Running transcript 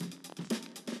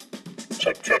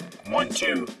Check, check. 1,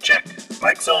 2, check.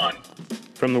 Mic's on.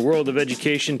 From the world of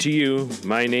education to you,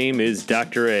 my name is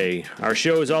Dr. A. Our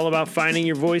show is all about finding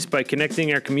your voice by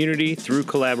connecting our community through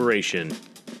collaboration.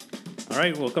 All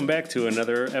right, welcome back to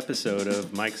another episode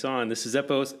of Mic's On. This is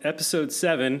episode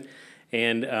 7,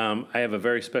 and I have a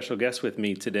very special guest with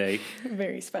me today.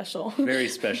 Very special. Very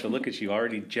special. Look at you,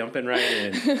 already jumping right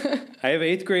in. I have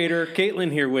 8th grader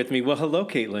Caitlin here with me. Well, hello,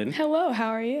 Caitlin. Hello, how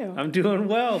are you? I'm doing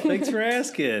well. Thanks for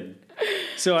asking.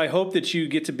 So I hope that you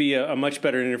get to be a much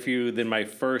better interview than my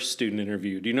first student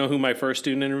interview. Do you know who my first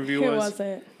student interview was? Who was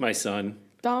it? My son.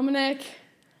 Dominic?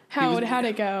 How'd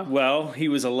it go? Well, he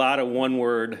was a lot of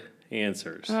one-word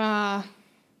answers. I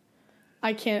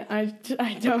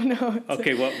don't know.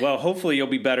 Okay, well, hopefully you'll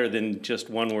be better than just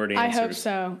one-word answers. I hope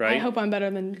so. Right? I hope I'm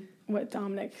better than what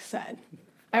Dominic said.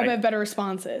 I hope I have better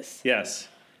responses. Yes.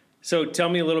 So tell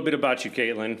me a little bit about you,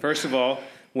 Caitlin. First of all,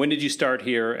 when did you start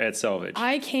here at Selvage?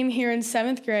 I came here in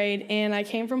 7th grade, and I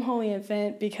came from Holy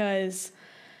Infant because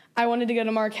I wanted to go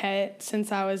to Marquette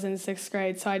since I was in 6th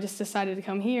grade, so I just decided to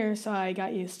come here, so I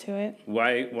got used to it.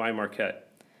 Why Marquette?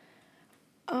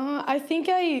 I think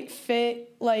I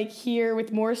fit, here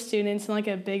with more students in,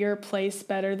 a bigger place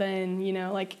better than,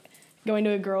 going to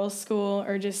a girls' school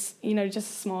or just a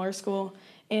smaller school.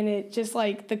 And it just,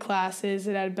 the classes,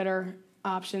 it had better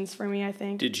options for me, I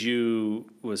think.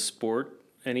 Was sport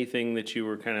anything that you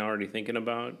were kind of already thinking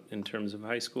about in terms of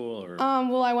high school? Or?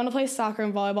 Well, I want to play soccer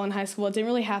and volleyball in high school. It didn't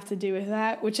really have to do with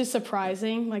that, which is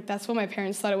surprising. That's what my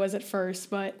parents thought it was at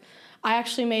first. But I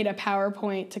actually made a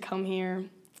PowerPoint to come here.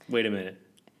 Wait a minute.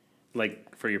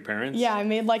 For your parents? Yeah, I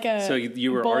made a So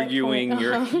you were arguing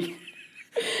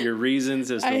your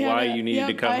reasons as to why you needed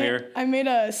to come here? I made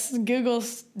a Google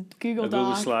Doc.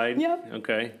 Google slide? Yep.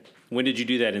 Okay. When did you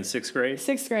do that, in 6th grade?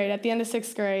 6th grade, at the end of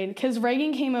 6th grade. Because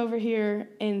Reagan came over here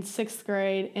in 6th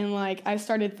grade, and, I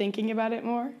started thinking about it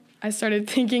more.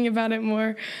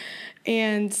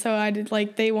 And so I did,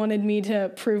 they wanted me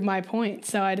to prove my point.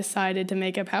 So I decided to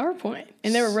make a PowerPoint,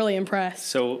 and they were really impressed.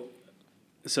 So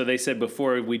they said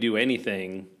before we do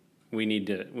anything, we need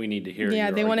to hear.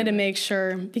 Yeah, they wanted to argument. make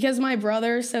sure, because my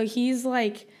brother, so he's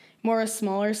more a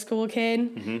smaller school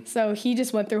kid. Mm-hmm. So he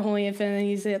just went through Holy Infant, and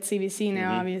he's at CBC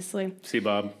now, obviously. See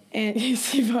Bob.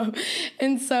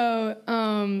 And so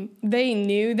they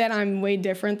knew that I'm way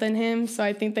different than him. So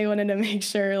I think they wanted to make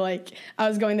sure I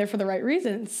was going there for the right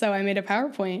reasons. So I made a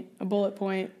PowerPoint, a bullet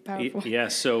point PowerPoint. Yeah.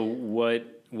 So what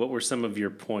were some of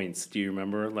your points? Do you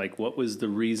remember? What was the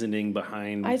reasoning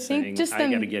behind saying,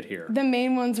 I got to get here? The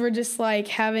main ones were just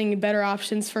having better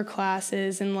options for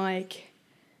classes and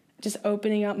just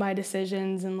opening up my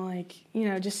decisions and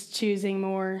just choosing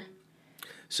more.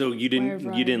 So you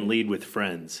didn't lead with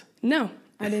friends? No,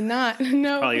 I did not.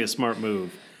 No. Probably a smart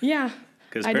move. Yeah.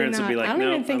 Because parents would be like,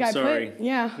 no, I'm sorry.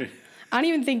 Yeah. I don't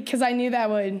even think, because I knew that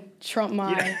would trump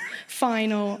my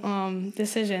final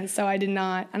decision, so I did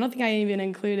not. I don't think I even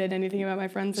included anything about my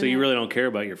friends. So you really don't care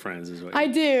about your friends, is what? I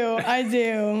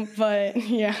do, but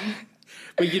yeah.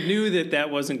 But you knew that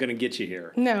wasn't going to get you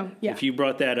here. No, yeah. If you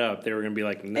brought that up, they were going to be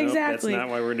like, no, exactly. That's not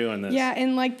why we're doing this. Yeah,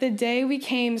 and the day we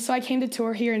came, so I came to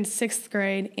tour here in 6th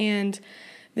grade, and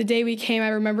the day we came, I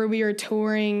remember we were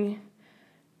touring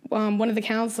one of the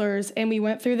counselors, and we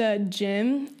went through the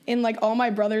gym, and all my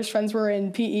brother's friends were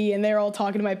in PE, and they were all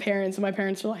talking to my parents, and my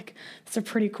parents were like, it's a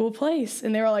pretty cool place,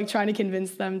 and they were trying to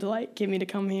convince them to get me to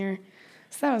come here.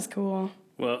 So that was cool.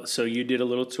 Well, so you did a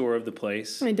little tour of the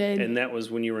place. I did. And that was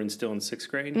when you were still in 6th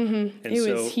grade? Mm-hmm. And it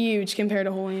was huge compared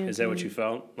to Holy Infant. Is that what you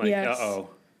felt? Yes.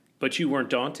 Uh-oh. But you weren't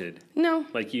daunted. No.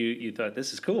 You thought,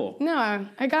 this is cool. No,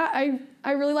 I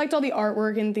really liked all the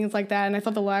artwork and things like that, and I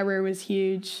thought the library was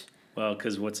huge. Well,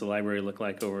 because what's the library look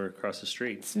like over across the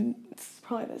street? It's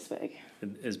probably this big.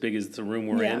 As big as the room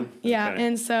we're in? Yeah, okay.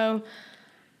 And so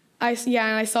I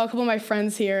saw a couple of my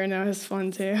friends here, and it was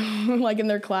fun too, in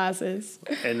their classes.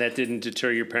 And that didn't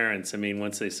deter your parents? I mean,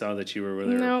 once they saw that you were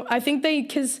there? No, I think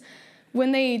because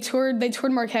when they toured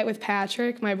Marquette with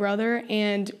Patrick, my brother,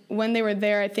 and when they were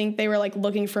there, I think they were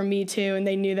looking for me too, and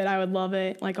they knew that I would love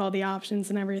it, all the options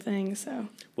and everything. So.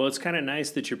 Well, it's kind of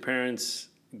nice that your parents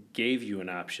gave you an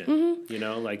option.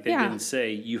 Mm-hmm. They didn't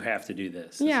say you have to do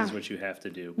this. This is what you have to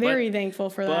do. Very thankful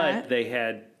for that.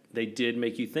 But they did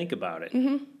make you think about it.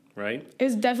 Mm-hmm. Right? It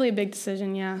was definitely a big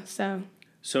decision, yeah.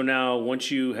 So now,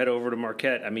 once you head over to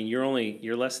Marquette, I mean,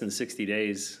 you're less than 60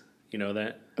 days. You know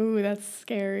that? Ooh, that's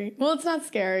scary. Well, it's not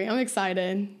scary. I'm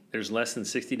excited. There's less than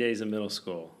 60 days in middle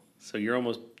school, so you're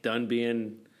almost done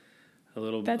being a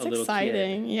little. That's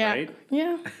exciting. Yeah. Right?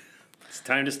 Yeah. It's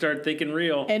time to start thinking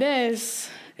real. It is.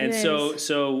 And It so is.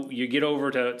 so you get over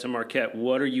to Marquette.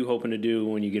 What are you hoping to do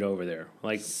when you get over there?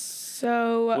 Like,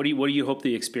 So, what do you hope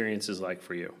the experience is like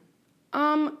for you?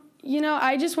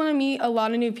 I just want to meet a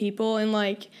lot of new people, and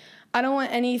like, I don't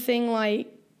want anything like,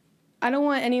 I don't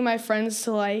want any of my friends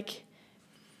to like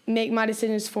make my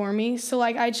decisions for me. So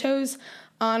like, I chose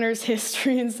honors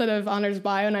history instead of honors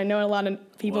bio, and I know a lot of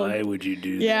people. Why would you do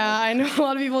Yeah, I know a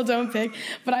lot of people don't pick,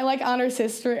 but I like honors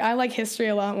history. I like history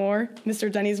a lot more.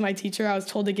 Mr. Denny's my teacher. I was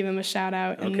told to give him a shout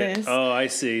out in Okay. this. Oh, I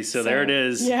see. So there it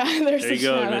is. Yeah, there's There a you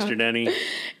go, shout out. Mr. Denny.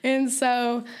 And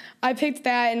so I picked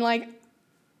that, and like,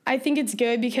 I think it's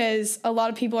good because a lot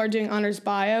of people are doing honors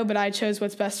bio, but I chose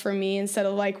what's best for me instead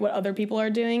of like what other people are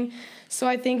doing. So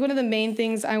I think one of the main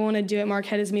things I want to do at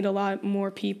Marquette is meet a lot more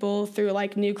people through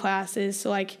like new classes. So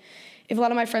like, if a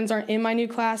lot of my friends aren't in my new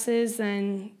classes,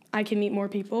 then I can meet more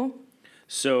people.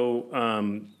 So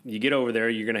you get over there,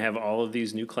 you're going to have all of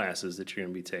these new classes that you're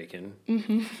going to be taking.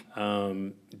 Mm-hmm.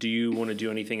 Do you want to do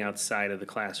anything outside of the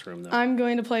classroom, though? I'm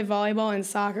going to play volleyball and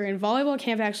soccer, and volleyball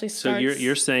camp actually So starts.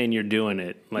 you're saying you're doing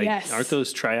it. Like, Yes. aren't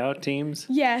those tryout teams?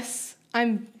 Yes,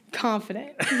 I'm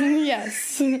confident.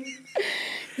 Yes.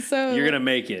 So You're going to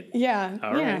make it. Yeah.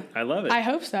 All yeah. right. I love it. I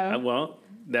hope so. Well,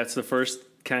 that's the first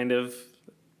kind of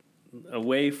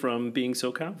away from being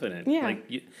so confident. Yeah.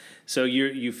 Like so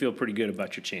you feel pretty good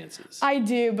about your chances. I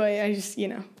do, but I just,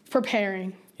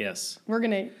 preparing. Yes. We're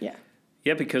going to, yeah.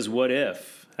 Yeah, because what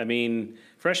if? I mean,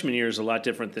 freshman year is a lot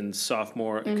different than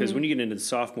sophomore, because Mm-hmm. when you get into the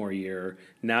sophomore year,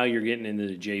 now you're getting into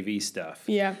the JV stuff.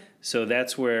 Yeah. So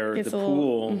that's where Gets the a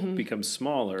little- pool becomes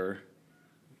smaller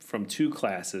from 2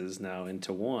 classes now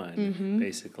into 1, Mm-hmm.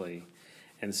 basically.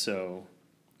 And so,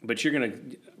 but you're going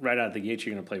to, right out of the gate,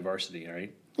 you're going to play varsity,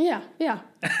 right? Yeah.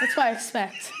 That's what I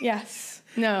expect. Yes.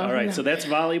 No. All right, no. so that's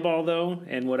volleyball, though.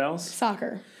 And what else?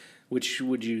 Soccer. Which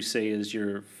would you say is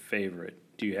your favorite?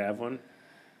 Do you have one?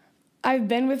 I've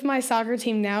been with my soccer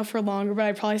team now for longer, but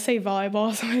I'd probably say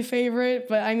volleyball is my favorite.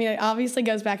 But I mean, it obviously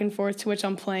goes back and forth to which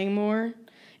I'm playing more.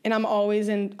 And I'm always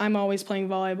playing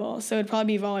volleyball. So it'd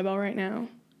probably be volleyball right now.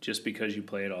 Just because you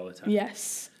play it all the time?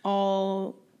 Yes.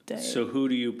 All day. So who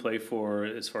do you play for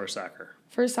as far as soccer?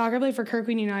 For soccer, I play for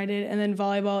Kirkland United, and then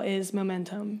volleyball is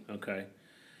Momentum. Okay.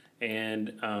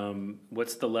 And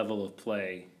what's the level of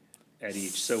play at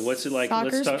each? So what's it like?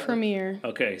 Soccer's premier.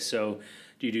 Okay, so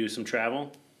do you do some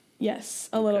travel? Yes,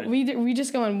 a little. Okay. We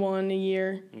just go on one a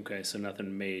year. Okay, so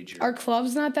nothing major. Our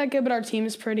club's not that good, but our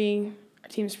team's pretty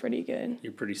good.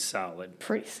 You're pretty solid.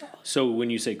 Pretty solid. So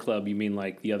when you say club, you mean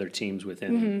like the other teams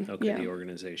within yeah. the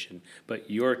organization.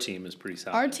 But your team is pretty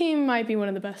solid. Our team might be one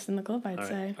of the best in the club, I'd All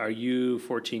say. right. Are you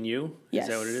 14U? Yes. Is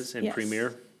that what it is? In Yes.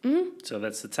 Premier? Mm-hmm. So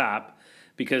that's the top.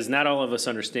 Because not all of us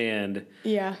understand,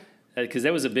 Yeah. because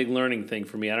that was a big learning thing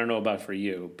for me. I don't know about for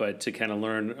you, but to kind of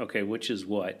learn, okay, which is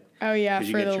what? Oh yeah, Because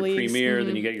you for get the your leagues. Premier,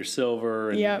 then you get your silver,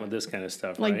 and Yep. this kind of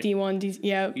stuff, Like right? D1,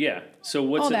 yeah. Yeah. So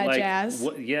what's All it that like? jazz.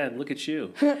 Yeah, look at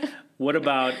you. What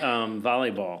about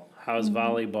volleyball? How's Mm-hmm.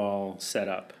 volleyball set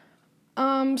up?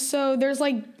 So there's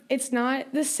like, it's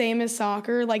not the same as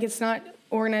soccer. Like, it's not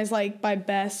organized like by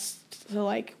best to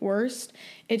like worst.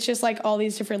 It's just like all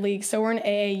these different leagues. So we're in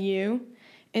AAU,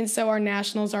 and so our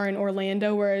nationals are in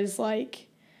Orlando, whereas like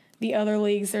the other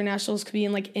leagues, their nationals could be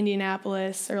in like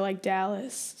Indianapolis or like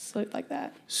Dallas, so like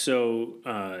that. So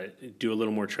do a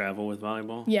little more travel with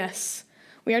volleyball? Yes,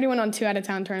 we already went on 2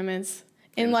 out-of-town tournaments.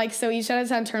 And like, so each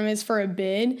out-of-town tournament is for a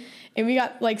bid, and we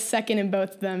got like second in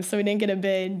both of them, so we didn't get a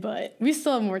bid, but we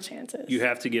still have more chances. You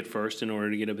have to get first in order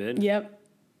to get a bid? Yep.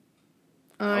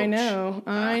 I Ouch.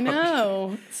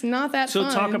 know. It's not that So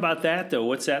fun. talk about that, though.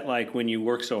 What's that like when you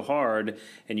work so hard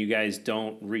and you guys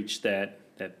don't reach that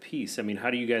piece? I mean, how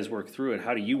do you guys work through it?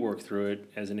 How do you work through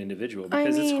it as an individual?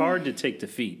 Because it's mean- hard to take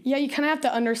defeat. Yeah, you kind of have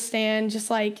to understand just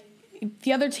like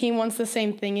the other team wants the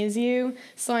same thing as you.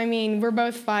 So, I mean, we're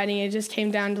both fighting. It just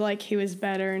came down to like who was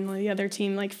better, and like, the other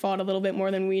team like fought a little bit more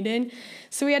than we did.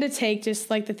 So we had to take just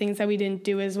like the things that we didn't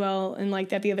do as well and like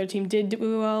that the other team did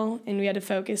do well, and we had to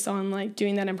focus on like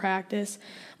doing that in practice.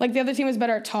 Like the other team was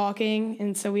better at talking,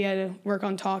 and so we had to work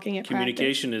on talking at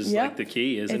Communication practice. is Yep. like the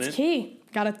key, isn't it? It's key.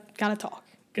 Gotta talk.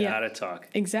 Yeah. Gotta talk.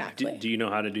 Exactly. Do you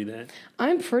know how to do that?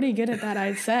 I'm pretty good at that,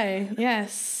 I'd say.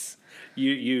 Yes.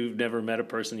 You've never met a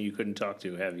person you couldn't talk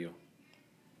to, have you?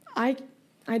 I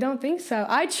don't think so.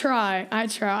 I try.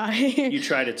 You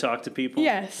try to talk to people?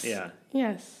 Yes. Yeah.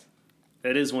 Yes.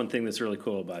 That is one thing that's really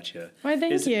cool about you. Why,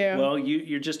 thank you. Well,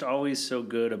 you're just always so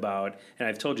good about, and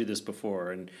I've told you this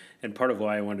before, and part of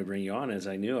why I wanted to bring you on is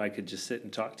I knew I could just sit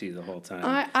and talk to you the whole time.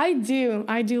 I do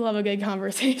love a good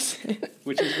conversation.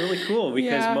 Which is really cool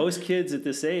because Yeah. most kids at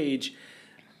this age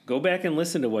Go back and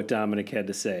listen to what Dominic had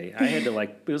to say. I had to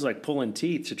it was like pulling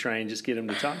teeth to try and just get him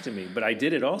to talk to me. But I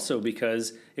did it also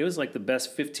because it was like the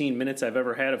best 15 minutes I've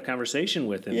ever had of conversation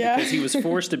with him because he was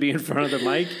forced to be in front of the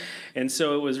mic. And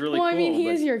so it was really cool. Well, I mean, he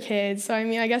is your kid. So, I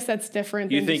mean, I guess that's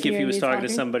different. You think if he was talking to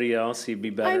somebody else, he'd be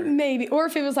better? Maybe. Or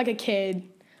if it was like a kid.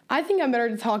 I think I'm better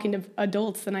at talking to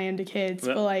adults than I am to kids.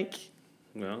 But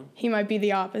he might be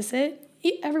the opposite.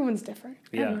 Everyone's different.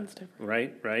 Yeah. Everyone's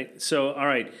different. Right. So, all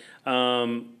right.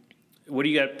 What do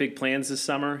you got big plans this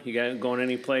summer? You got going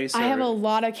any place? I have a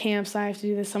lot of camps I have to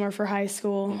do this summer for high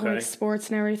school, like sports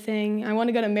and everything. I want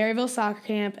to go to Maryville soccer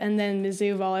camp and then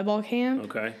Mizzou volleyball camp.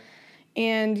 Okay.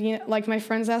 And my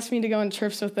friends asked me to go on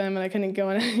trips with them, and I couldn't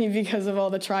go on any because of all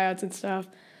the tryouts and stuff.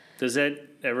 Does that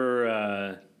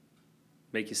ever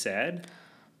make you sad?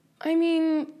 I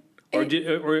mean, are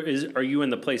you in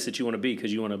the place that you want to be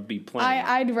because you want to be playing?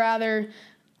 I'd rather.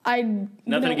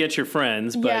 Nothing against your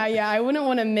friends, but yeah, I wouldn't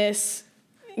want to miss,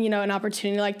 an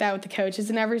opportunity like that with the coaches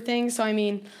and everything. So I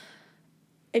mean,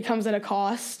 it comes at a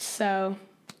cost, so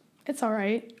it's all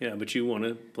right. Yeah, but you want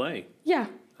to play. Yeah,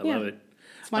 I love it.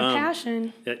 It's my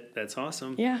passion. That's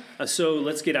awesome. Yeah. So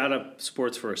let's get out of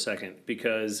sports for a second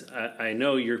because I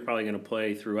know you're probably going to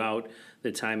play throughout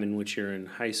the time in which you're in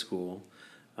high school,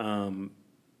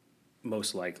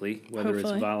 most likely, whether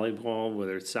Hopefully. it's volleyball,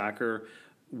 whether it's soccer.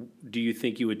 Do you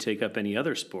think you would take up any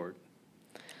other sport?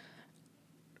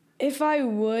 If I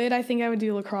would, I think I would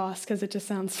do lacrosse because it just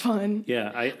sounds fun.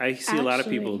 Yeah, I see a lot of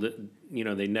people that,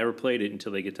 they never played it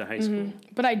until they get to high school.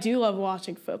 But I do love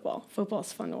watching football.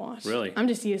 Football's fun to watch. Really? I'm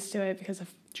just used to it because of...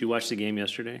 Did you watch the game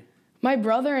yesterday? My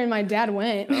brother and my dad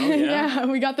went. Oh, yeah?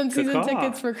 We got them season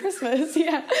tickets for Christmas.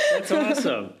 Yeah. That's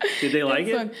awesome. Did they like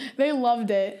it? Fun. They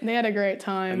loved it. They had a great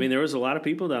time. I mean, there was a lot of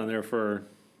people down there for,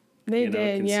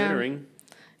 considering.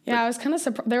 Yeah, I was kind of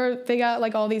surprised. They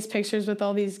got all these pictures with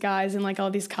all these guys in all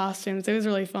these costumes. It was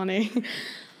really funny.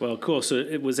 Well, cool.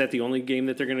 So was that the only game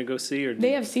that they're going to go see, or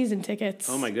they have season tickets?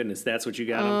 Oh my goodness, that's what you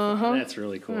got. Uh-huh. That's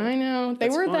really cool. I know they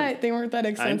weren't that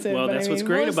expensive. That's what's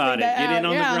great about it. Get in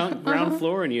on the ground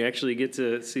floor, and you actually get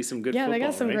to see some good. Yeah, football, they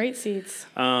got some great seats.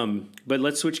 But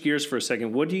let's switch gears for a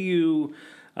second. What do you?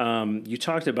 You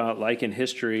talked about in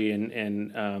history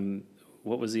and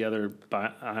what was the other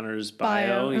honors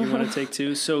bio you want to take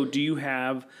too? So do you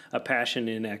have a passion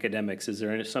in academics? Is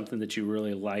there something that you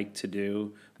really like to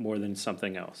do more than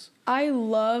something else? I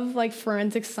love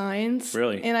forensic science.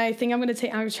 Really? And I think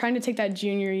I'm trying to take that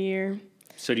junior year.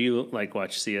 So do you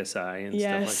watch CSI and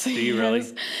yes, stuff? Do you really?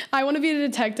 Yes. I want to be a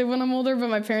detective when I'm older, but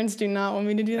my parents do not want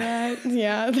me to do that.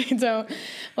 Yeah, they don't.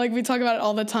 We talk about it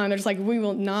all the time. They're just we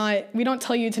don't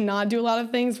tell you to not do a lot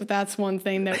of things, but that's one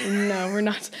thing that, no, we're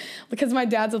not. Because my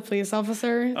dad's a police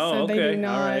officer, so okay. They do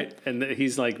not. All right. And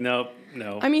he's nope,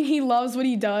 no. I mean, he loves what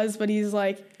he does, but he's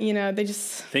they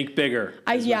just... Think bigger.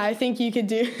 I think you could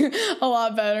do a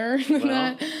lot better than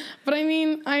that. But I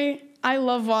mean, I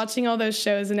love watching all those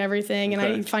shows and everything, and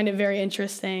I find it very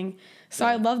interesting. So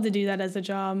I'd love to do that as a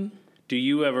job. Do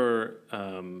you ever,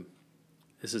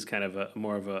 this is kind of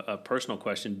more of a personal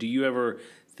question, do you ever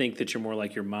think that you're more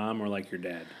like your mom or like your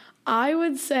dad? I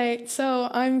would say, so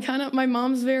I'm my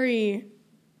mom's very,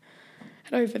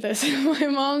 how do I put this? My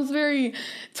mom's very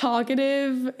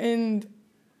talkative and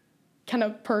kind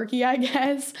of perky, I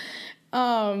guess.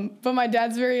 But my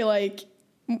dad's very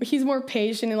he's more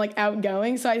patient and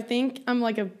outgoing, so I think I'm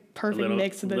a perfect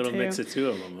mix of the two. A little mix of two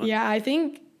of them. Huh? Yeah, I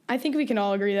think we can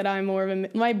all agree that I'm more of a.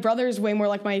 My brother's way more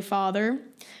like my father,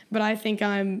 but I think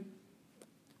I'm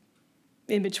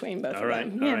in between both. All right,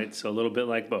 of them. All right. So a little bit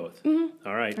like both. Mm-hmm.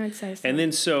 All right. I'd say so. And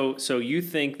then so you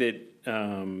think that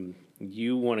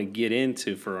you want to get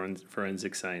into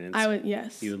forensic science? I would.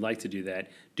 Yes. You would like to do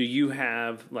that. Do you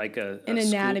have an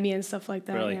anatomy school? and stuff like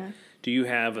that? Really? Yeah. Do you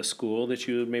have a school that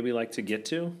you would maybe like to get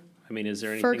to? I mean, is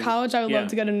there anything? For college, I would love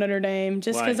to go to Notre Dame,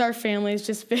 just because our family is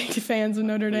just big fans of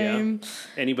Notre Dame.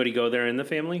 Yeah. Anybody go there in the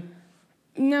family?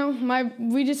 No,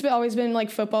 we just always been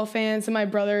football fans, and my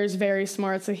brother is very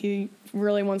smart, so he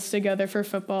really wants to go there for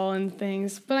football and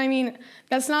things. But I mean,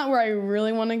 that's not where I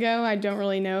really want to go. I don't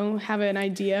really have an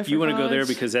idea for You want college. to go there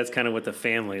because that's kind of what the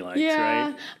family likes,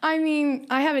 right? I mean,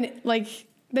 I haven't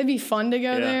that'd be fun to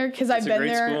go there because I've been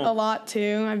there a lot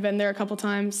too. I've been there a couple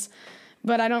times,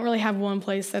 but I don't really have one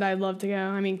place that I'd love to go.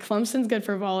 I mean, Clemson's good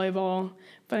for volleyball,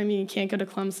 but I mean, you can't go to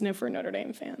Clemson if we're a Notre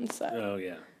Dame fan. So. Oh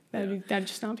yeah. That'd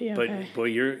just not be okay. But boy,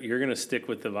 you're gonna stick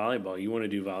with the volleyball. You want to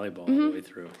do volleyball all the way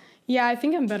through. Yeah, I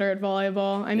think I'm better at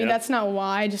volleyball. I mean, that's not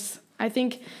why. I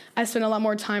think I spend a lot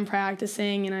more time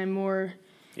practicing, and I'm more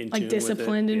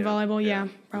disciplined in volleyball. Yeah,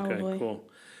 probably. Okay, cool.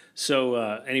 So,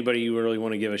 anybody you really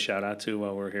want to give a shout out to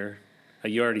while we're here?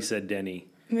 You already said Denny.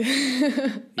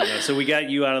 So we got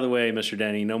you out of the way, Mr.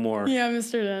 Denny. No more. Yeah,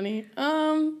 Mr. Denny.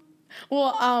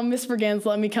 Miss Brigance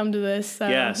let me come to this.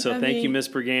 So thank you, Miss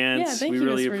Brigance. Yeah, thank we you,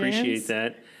 really Miss appreciate Brigance.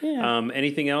 that. Yeah.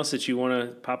 Anything else that you want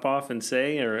to pop off and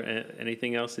say, or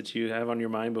anything else that you have on your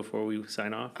mind before we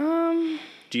sign off?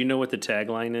 Do you know what the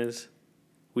tagline is?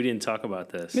 We didn't talk about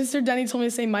this. Mr. Denny told me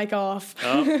to say mic off.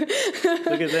 Oh,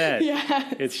 look at that.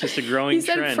 Yeah. It's just a growing He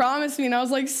said trend. promise me, and I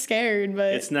was like scared,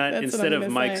 but It's not, that's instead what of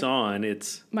I'm gonna mics say. on,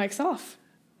 it's, Mic's off.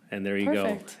 and there you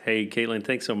Perfect. go. Hey, Caitlin,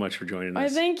 thanks so much for joining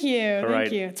us. Thank you. All Thank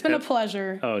right. you. It's been a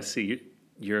pleasure. Oh, see,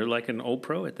 you're like an old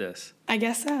pro at this. I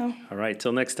guess so. All right,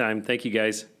 till next time, thank you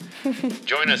guys.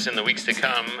 Join us in the weeks to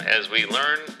come as we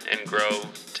learn and grow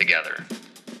together.